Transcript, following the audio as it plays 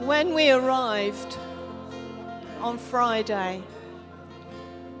When we arrived on Friday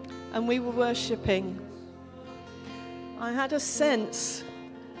and we were worshipping, I had a sense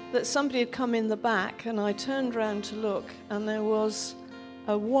that somebody had come in the back, and I turned round to look, and there was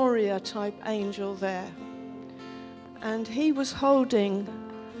a warrior type angel there, and he was holding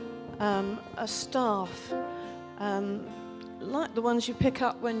a staff like the ones you pick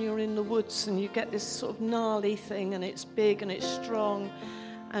up when you're in the woods and you get this sort of gnarly thing, and it's big and it's strong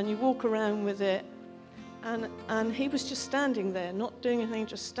and you walk around with it, and he was just standing there, not doing anything,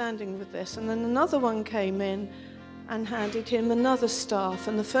 just standing with this. And then another one came in and handed him another staff,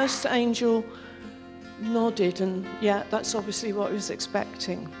 and the first angel nodded, and yeah, that's obviously what he was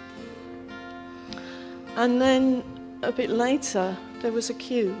expecting. And then a bit later there was a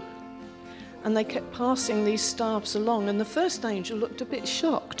queue, and they kept passing these staffs along, and the first angel looked a bit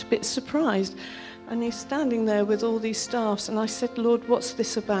shocked, a bit surprised, and he's standing there with all these staffs. And I said, Lord, what's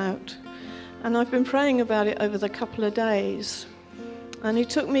this about? And I've been praying about it over the couple of days, and he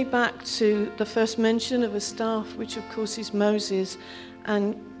took me back to the first mention of a staff, which of course is Moses,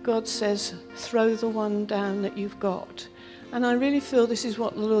 and God says, throw the one down that you've got. And I really feel this is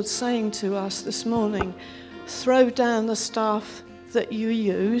what the Lord's saying to us this morning. Throw down the staff that you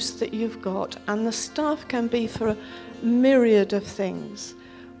use, that you've got, and the staff can be for a myriad of things.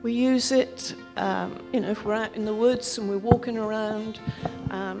 We use it, if we're out in the woods and we're walking around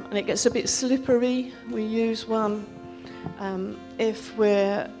and it gets a bit slippery, we use one. If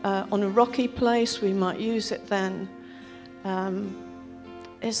we're on a rocky place, we might use it then.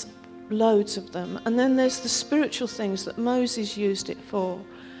 There's loads of them. And then there's the spiritual things that Moses used it for.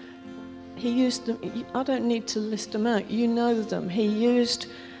 He used them. I don't need to list them out. You know them. He used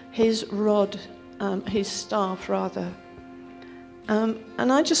his rod, his staff rather.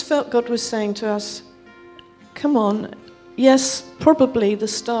 And I just felt God was saying to us, come on, yes, probably the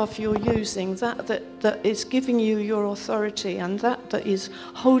staff you're using, that is giving you your authority and that is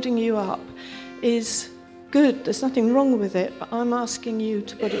holding you up is good. There's nothing wrong with it, but I'm asking you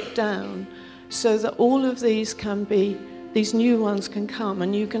to put it down so that all of these new ones can come,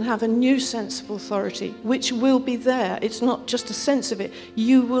 and you can have a new sense of authority, which will be there. It's not just a sense of it.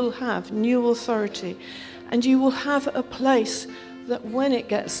 You will have new authority, and you will have a place that when it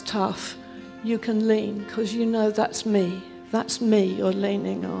gets tough, you can lean, because you know that's me you're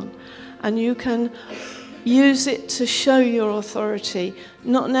leaning on. And you can use it to show your authority,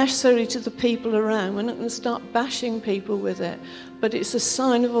 not necessarily to the people around. We're not going to start bashing people with it, but it's a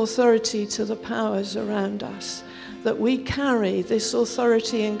sign of authority to the powers around us, that we carry this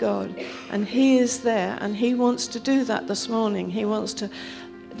authority in God, and He is there, and He wants to do that this morning. He wants to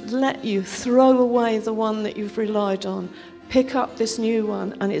let you throw away the one that you've relied on, pick up this new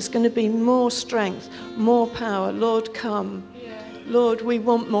one, and it's going to be more strength, more power. Lord, come. Lord, we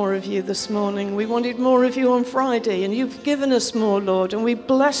want more of you this morning. We wanted more of you on Friday, and you've given us more, Lord, and we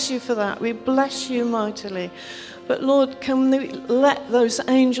bless you for that. We bless you mightily. But Lord, can we let those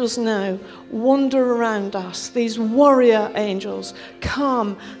angels now wander around us, these warrior angels,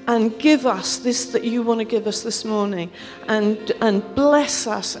 come and give us this that you want to give us this morning, and bless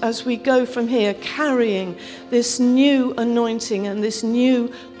us as we go from here carrying this new anointing and this new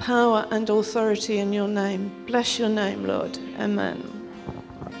power and authority in your name. Bless your name, Lord. Amen.